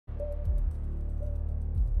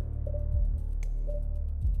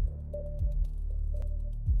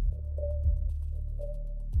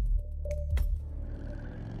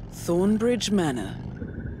Thornbridge Manor.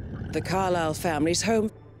 The Carlyle family's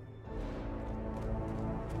home.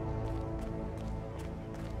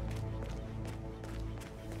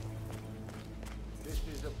 This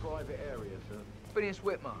is a private area, sir. Phineas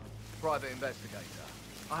Whitmer, private investigator.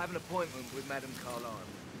 I have an appointment with Madame Carlyle.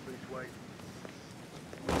 Please wait.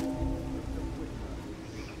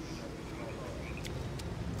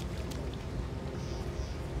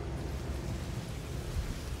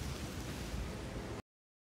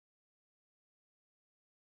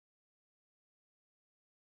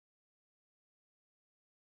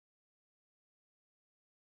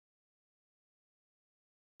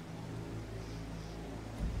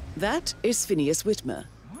 That is Phineas Whitmer,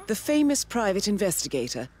 the famous private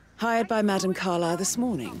investigator hired by Madame Carlyle this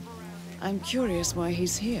morning. I'm curious why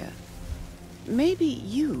he's here. Maybe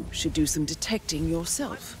you should do some detecting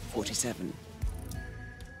yourself, 47.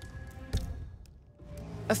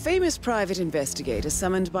 A famous private investigator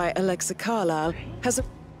summoned by Alexa Carlyle has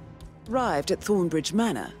arrived at Thornbridge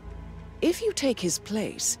Manor. If you take his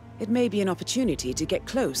place, it may be an opportunity to get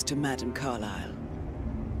close to Madame Carlyle.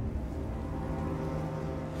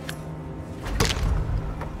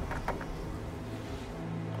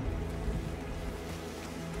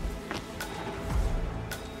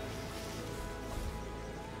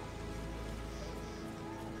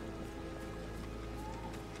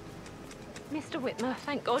 Mr. Whitmer,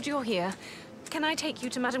 thank God you're here. Can I take you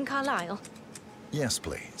to Madame Carlyle? Yes,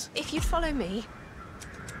 please. If you'd follow me.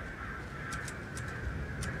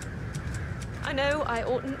 I know I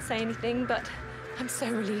oughtn't say anything, but I'm so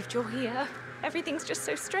relieved you're here. Everything's just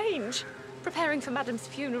so strange. Preparing for Madame's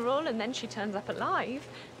funeral, and then she turns up alive.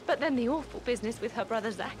 But then the awful business with her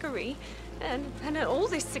brother Zachary, and all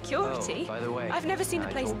this security. Oh, by the way, I've never seen the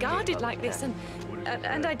place guarded like this,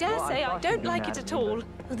 and I dare say I don't like it at all.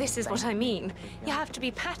 This is what I mean. You have to be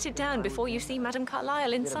patted down before you see Madame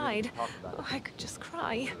Carlyle inside. Oh, I could just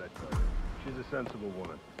cry. She's a sensible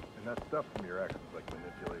woman, and that stuff from your ex is like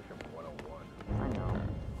manipulation 101. I know.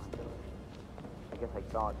 I guess I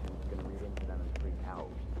thought she was gonna read into them and freak out.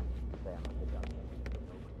 Say I'm a good guy.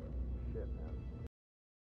 Shit, man.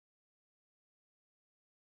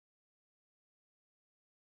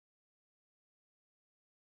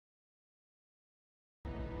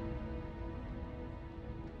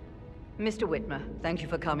 Mr. Whitmer, thank you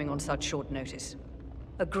for coming on such short notice.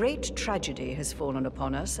 A great tragedy has fallen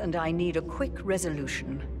upon us, and I need a quick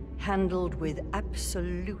resolution, handled with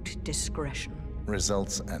absolute discretion.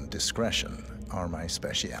 Results and discretion are my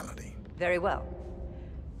speciality. Very well.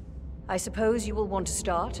 I suppose you will want to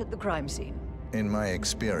start at the crime scene. In my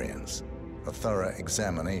experience, a thorough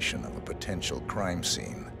examination of a potential crime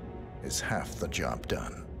scene is half the job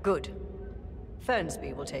done. Good.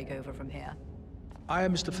 Fernsby will take over from here. I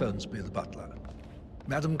am Mr. Fernsby, the butler.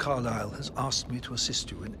 Madame Carlyle has asked me to assist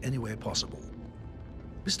you in any way possible.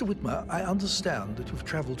 Mr. Whitmer, I understand that you've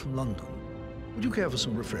traveled from London. Would you care for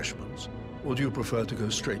some refreshments? Or do you prefer to go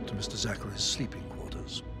straight to Mr. Zachary's sleeping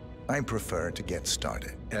quarters? I prefer to get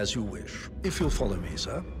started. As you wish. If you'll follow me,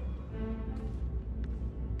 sir.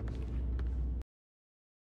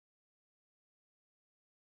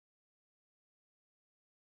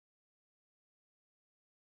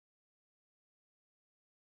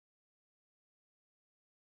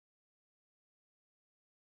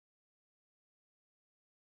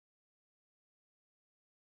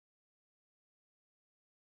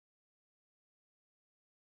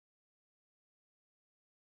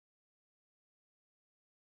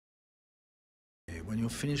 When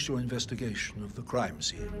you've finished your investigation of the crime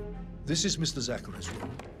scene, this is Mr. Zachary's room.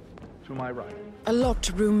 To my right. A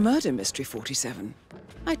locked room murder mystery, 47.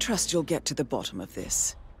 I trust you'll get to the bottom of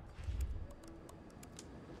this.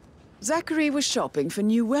 Zachary was shopping for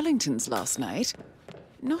new Wellingtons last night.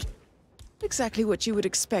 Not exactly what you would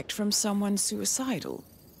expect from someone suicidal.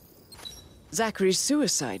 Zachary's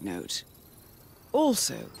suicide note.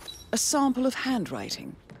 Also, a sample of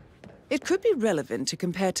handwriting. It could be relevant to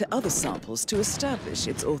compare to other samples to establish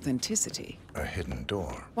its authenticity. A hidden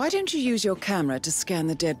door. Why don't you use your camera to scan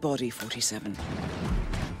the dead body, 47?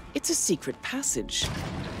 It's a secret passage.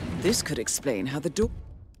 This could explain how the door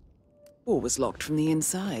was locked from the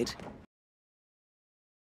inside.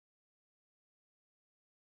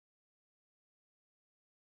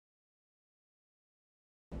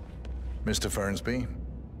 Mr. Fernsby,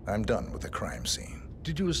 I'm done with the crime scene.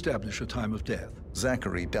 Did you establish a time of death?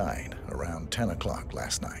 Zachary died around 10 o'clock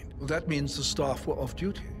last night. Well, that means the staff were off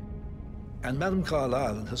duty. And Madame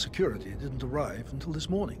Carlyle and her security didn't arrive until this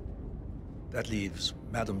morning. That leaves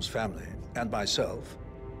Madame's family and myself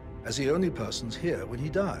as the only persons here when he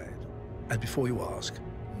died. And before you ask,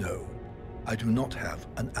 no, I do not have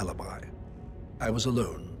an alibi. I was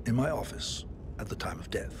alone in my office at the time of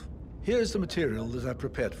death. Here is the material that I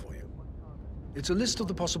prepared for you. It's a list of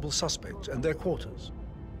the possible suspects and their quarters.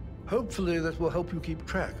 Hopefully that will help you keep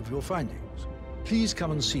track of your findings. Please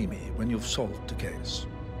come and see me when you've solved the case,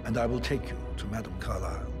 and I will take you to Madame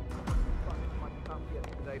Carlyle.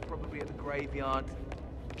 Probably at the graveyard.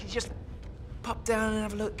 Can you just pop down and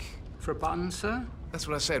have a look? For a button, sir? That's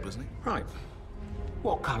what I said, wasn't it? Right.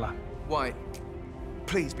 What colour? White.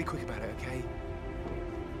 Please be quick about it, okay?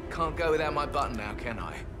 Can't go without my button now, can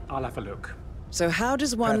I? I'll have a look. So how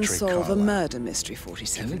does one Patrick solve Carlyle. a murder mystery,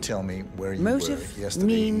 47? Can you tell me where you Motive were yesterday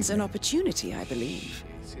means an evening? opportunity, I believe.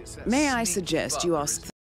 It's that May I sneaky suggest you butler, ask...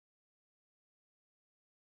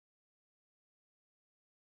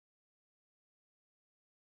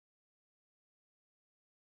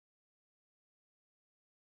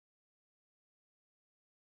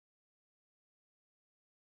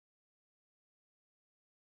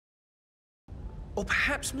 Or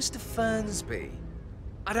perhaps Mr. Fernsby.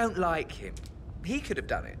 I don't like him. He could have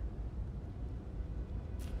done it.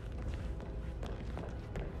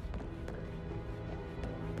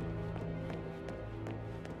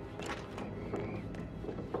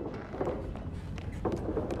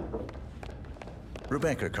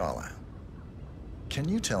 Rebecca Carlyle, can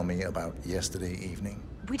you tell me about yesterday evening?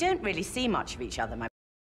 We don't really see much of each other, my...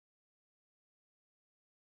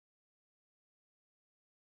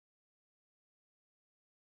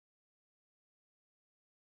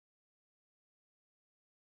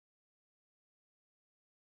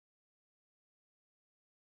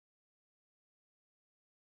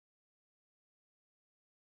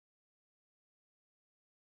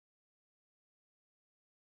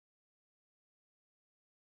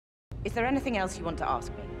 Is there anything else you want to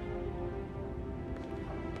ask me?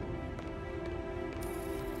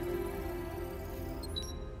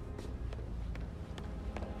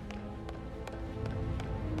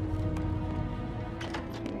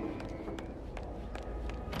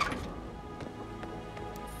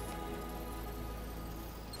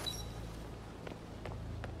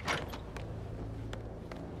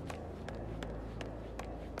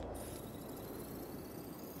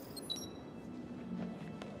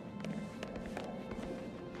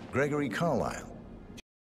 Gregory Carlyle.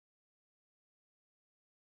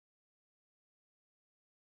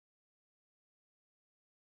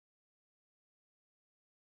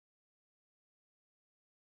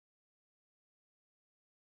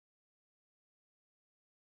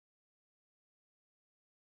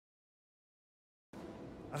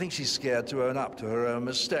 I think she's scared to own up to her own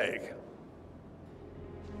mistake.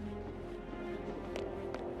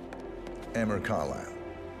 Emma Carlyle,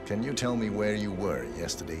 can you tell me where you were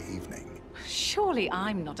yesterday evening? Surely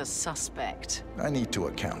I'm not a suspect. I need to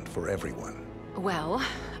account for everyone. Well,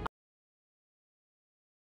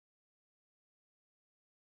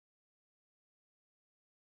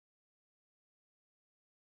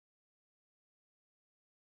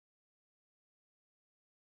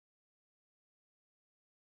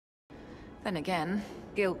 then again,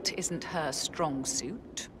 guilt isn't her strong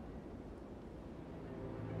suit.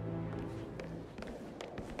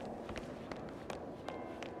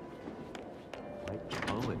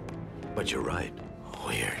 But you're right.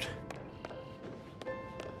 Weird.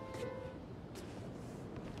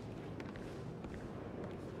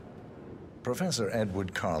 Professor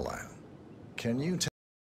Edward Carlyle, can you tell...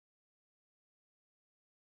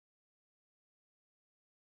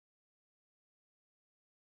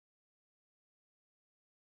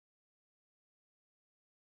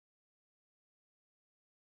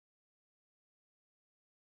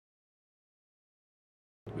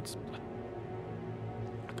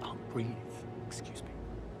 I can't breathe. Excuse me.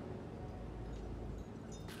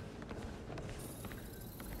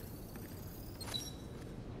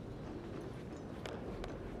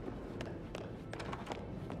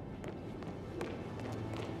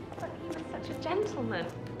 But he was such a gentleman.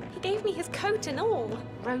 He gave me his coat and all.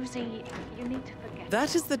 Rosie, you need to forget.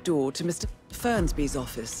 That is the door to Mr. Fernsby's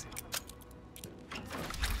office.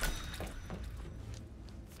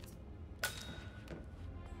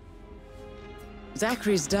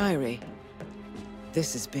 Zachary's diary.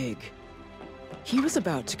 This is big. He was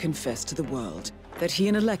about to confess to the world that he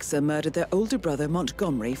and Alexa murdered their older brother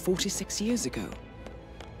Montgomery 46 years ago.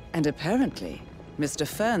 And apparently, Mr.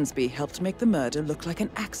 Fernsby helped make the murder look like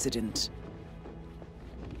an accident.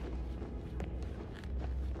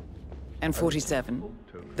 And 47,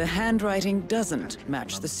 the handwriting doesn't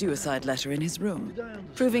match the suicide letter in his room,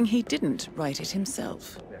 proving he didn't write it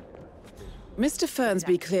himself. Mr.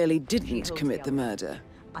 Fernsby clearly didn't commit the murder,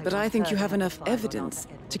 but I think you have enough evidence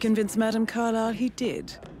to convince Madame Carlyle he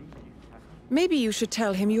did. Maybe you should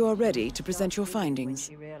tell him you are ready to present your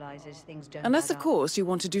findings. Unless, of course, you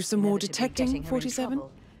want to do some more detecting, 47?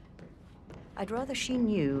 I'd rather she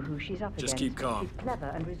knew who she's up Just against. keep calm. She's clever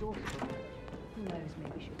and resourceful. Who knows,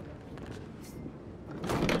 maybe she'll...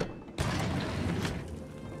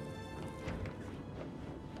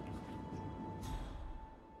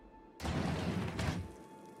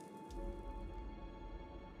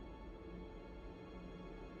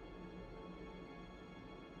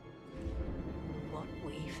 What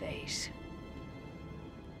we face.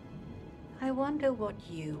 I wonder what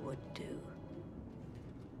you would do.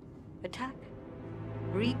 Attack?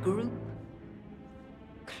 Regroup?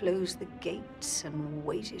 Close the gates and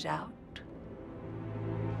wait it out?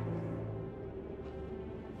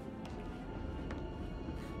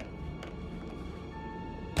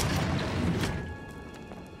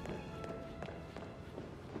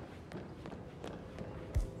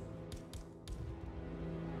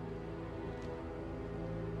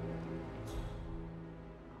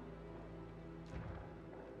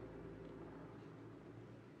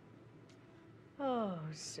 Oh,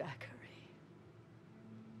 Zachary.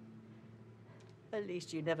 At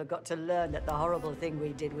least you never got to learn that the horrible thing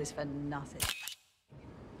we did was for nothing.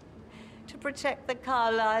 To protect the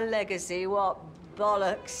Carlyle legacy, what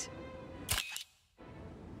bollocks.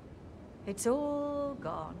 It's all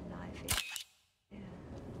gone, I feel. Yeah.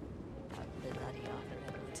 That bloody Arthur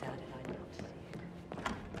Edwards, how did I not see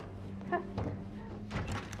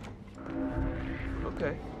it?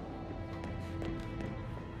 Okay.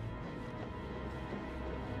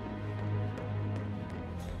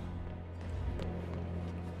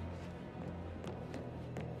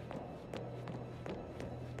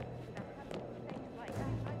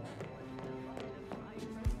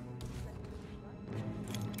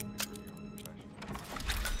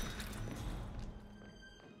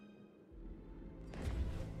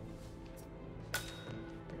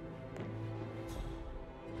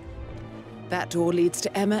 That door leads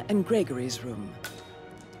to Emma and Gregory's room.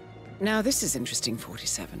 Now this is interesting,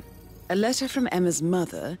 47. A letter from Emma's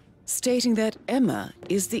mother stating that Emma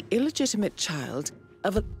is the illegitimate child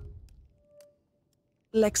of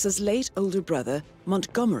Alexa's late older brother,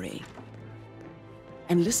 Montgomery.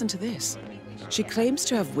 And listen to this. She claims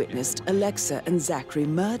to have witnessed Alexa and Zachary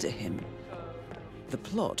murder him. The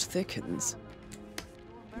plot thickens.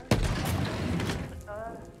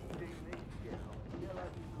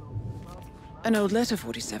 An old letter,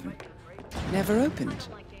 47. Never opened.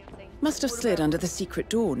 Must have slid under the secret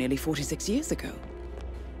door nearly 46 years ago.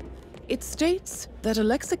 It states that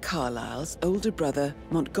Alexa Carlyle's older brother,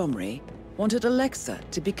 Montgomery, wanted Alexa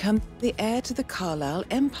to become the heir to the Carlyle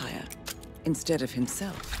Empire instead of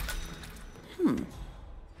himself.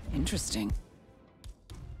 Interesting.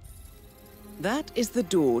 That is the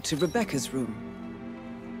door to Rebecca's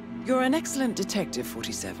room. You're an excellent detective,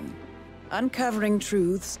 47. Uncovering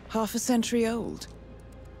truths half a century old.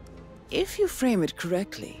 If you frame it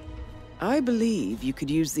correctly, I believe you could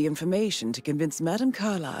use the information to convince Madame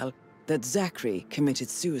Carlyle that Zachary committed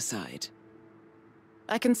suicide.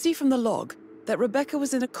 I can see from the log that Rebecca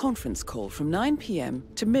was in a conference call from 9 p.m.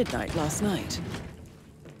 to midnight last night.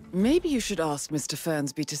 Maybe you should ask Mr.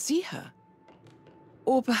 Fernsby to see her.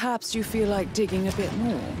 Or perhaps you feel like digging a bit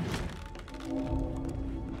more.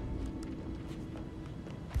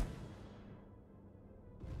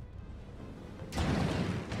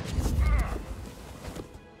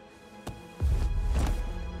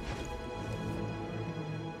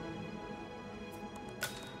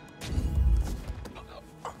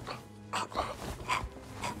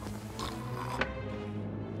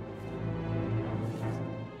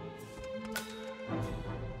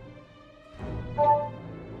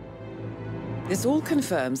 This all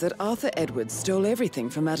confirms that Arthur Edwards stole everything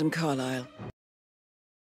from Madame Carlyle.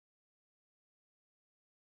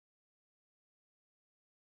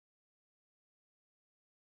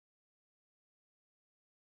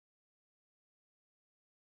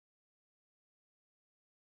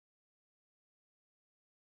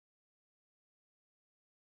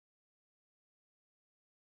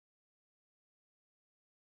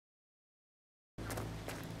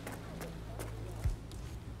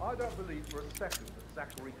 I don't believe for a second that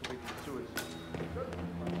Zachary committed suicide.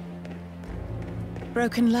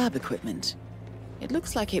 Broken lab equipment. It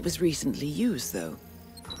looks like it was recently used, though.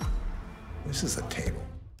 This is a table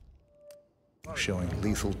showing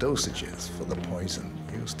lethal dosages for the poison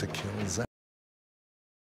used to kill Zach.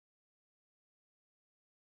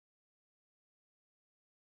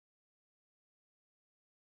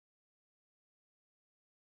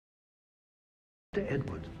 Mr.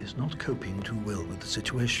 Edward is not coping too well with the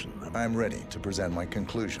situation. I'm ready to present my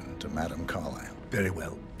conclusion to Madame Carlyle. Very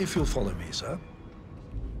well. If you'll follow me, sir.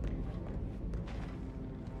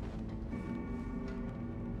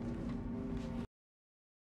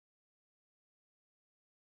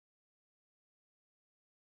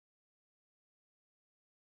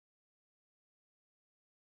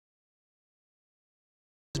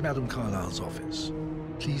 This is Madame Carlyle's office.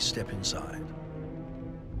 Please step inside.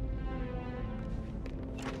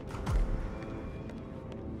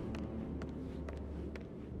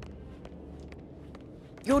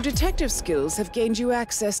 Your detective skills have gained you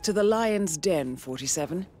access to the Lion's Den,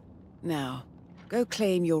 47. Now, go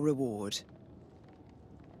claim your reward.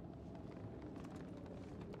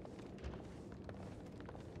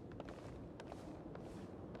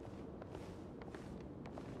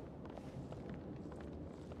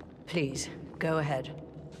 Please, go ahead.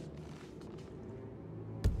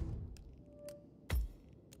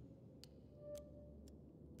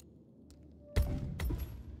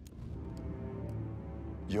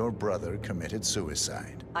 Your brother committed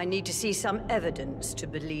suicide. I need to see some evidence to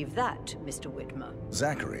believe that, Mr. Whitmer.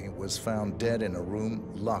 Zachary was found dead in a room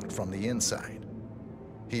locked from the inside.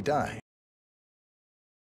 He died.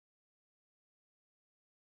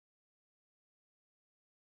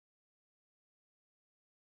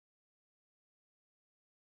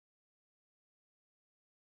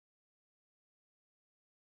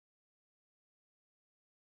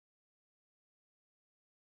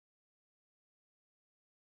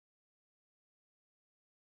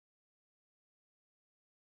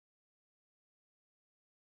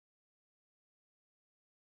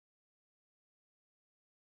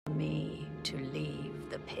 Me to leave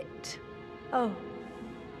the pit. Oh,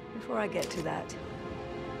 before I get to that,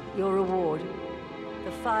 your reward.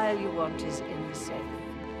 The file you want is in the safe.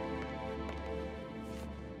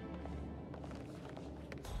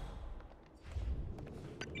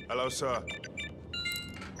 Hello, sir.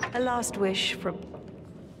 A last wish from...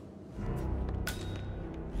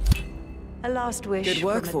 A last wish. Good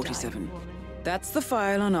work, from a 47. dying woman. That's the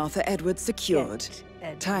file on Arthur Edwards secured.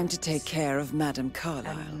 Get Time to Edwards take care of Madame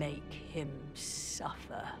Carlyle. and make him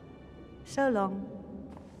suffer. So long.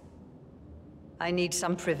 I need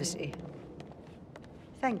some privacy.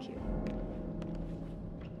 Thank you.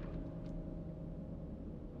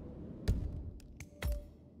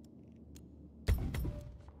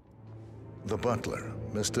 The butler,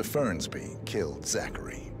 Mr. Fernsby, killed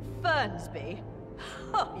Zachary. Fernsby?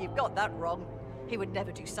 Oh, you've got that wrong. He would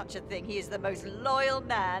never do such a thing. He is the most loyal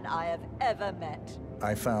man I have ever met.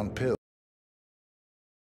 I found pills.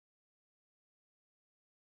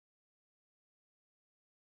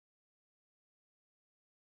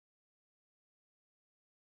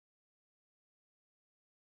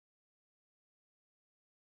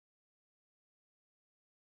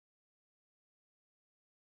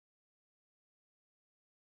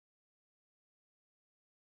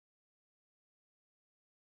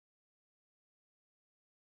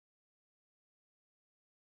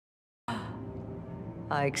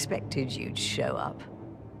 I expected you'd show up.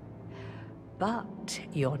 But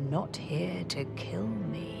you're not here to kill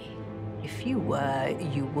me. If you were,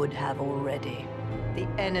 you would have already. The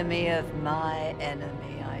enemy of my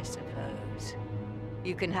enemy, I suppose.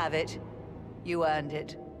 You can have it. You earned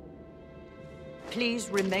it. Please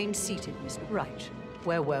remain seated, Mr. Right.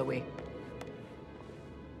 Where were we?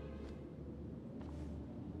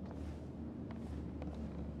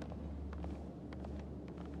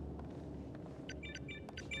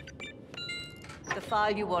 The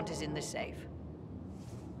file you want is in the safe.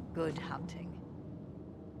 Good hunting.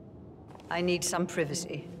 I need some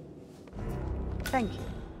privacy. Thank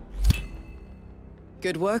you.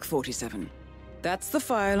 Good work, 47. That's the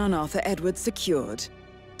file on Arthur Edwards secured.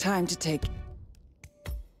 Time to take...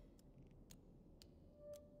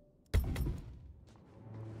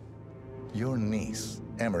 Your niece,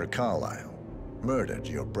 Emma Carlyle, murdered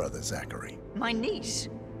your brother Zachary. My niece?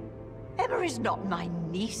 Emma is not my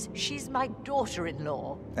niece. She's my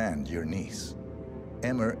daughter-in-law. And your niece.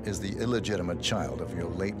 Emma is the illegitimate child of your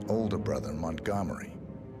late older brother, Montgomery,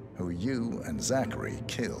 who you and Zachary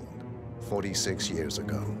killed 46 years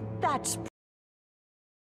ago. That's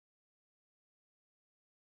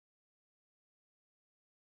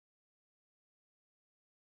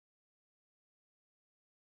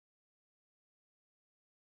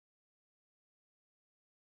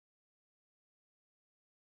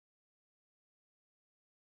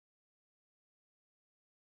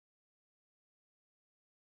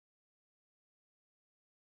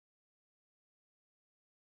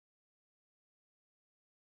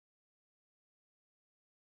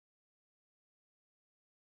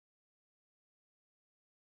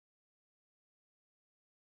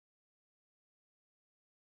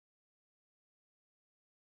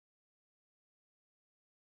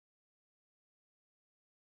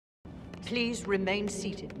Please remain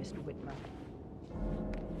seated, Mr. Whitmer.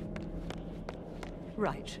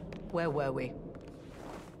 Right. Where were we?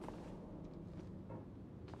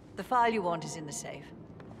 The file you want is in the safe.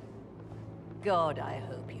 God, I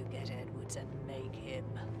hope you get Edwards and make him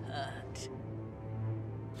hurt.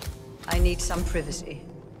 I need some privacy.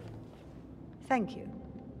 Thank you.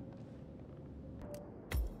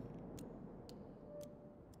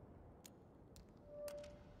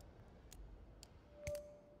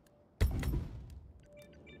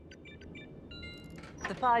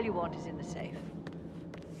 The file you want is in the safe.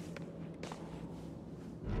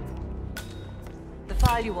 The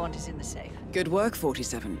file you want is in the safe. Good work,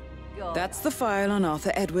 47. That's the file on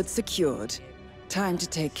Arthur Edwards secured. Time to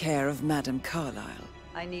take care of Madame Carlyle.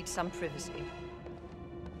 I need some privacy.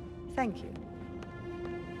 Thank you.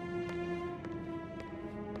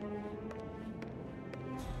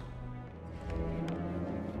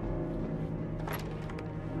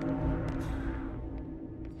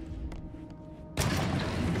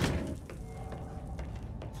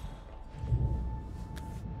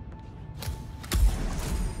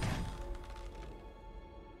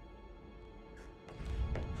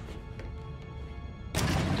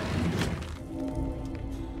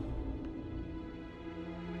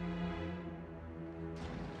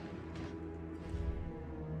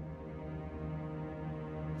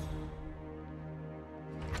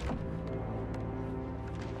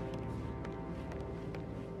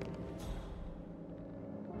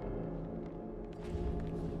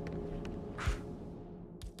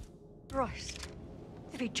 Christ.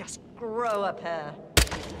 If he'd just grow a pair.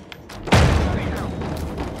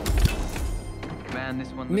 Man, this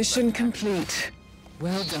one. Mission complete.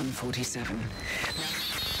 Well done, 47.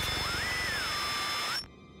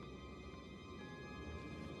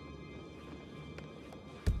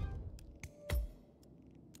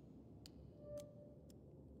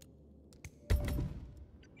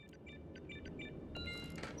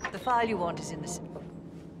 The file you want is in the safe.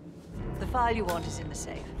 The file you want is in the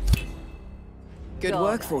safe. Good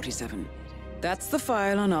work, 47. That's the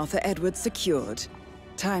file on Arthur Edwards secured.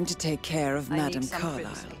 Time to take care of Madame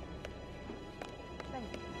Carlyle.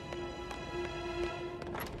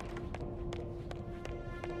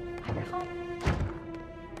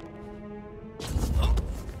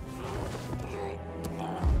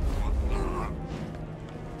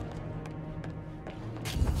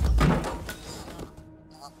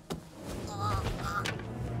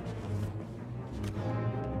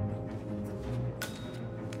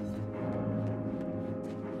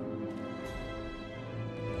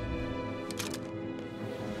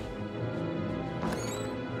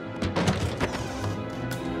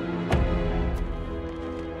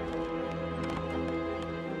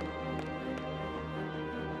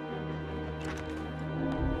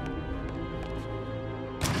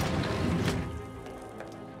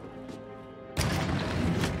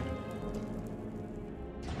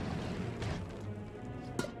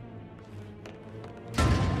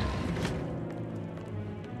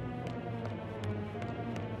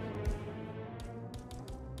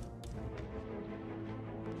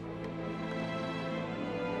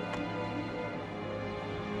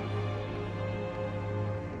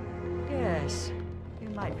 Yes, you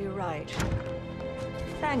might be right.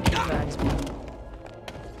 Thank you, Burnsby.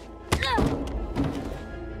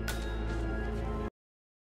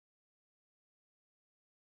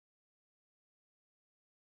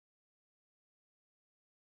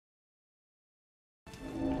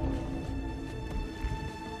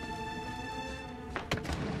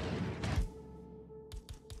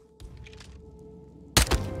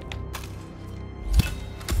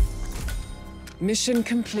 Mission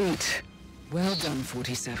complete. Well done,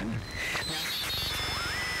 47.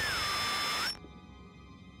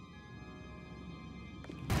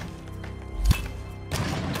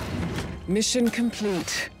 Mission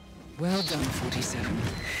complete. Well done, 47.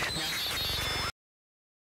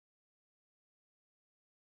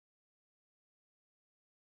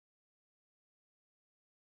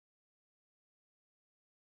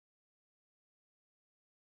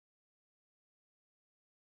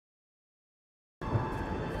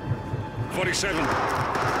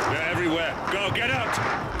 They're everywhere. Go, get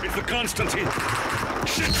out! It's the Constantine.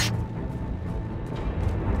 Shit!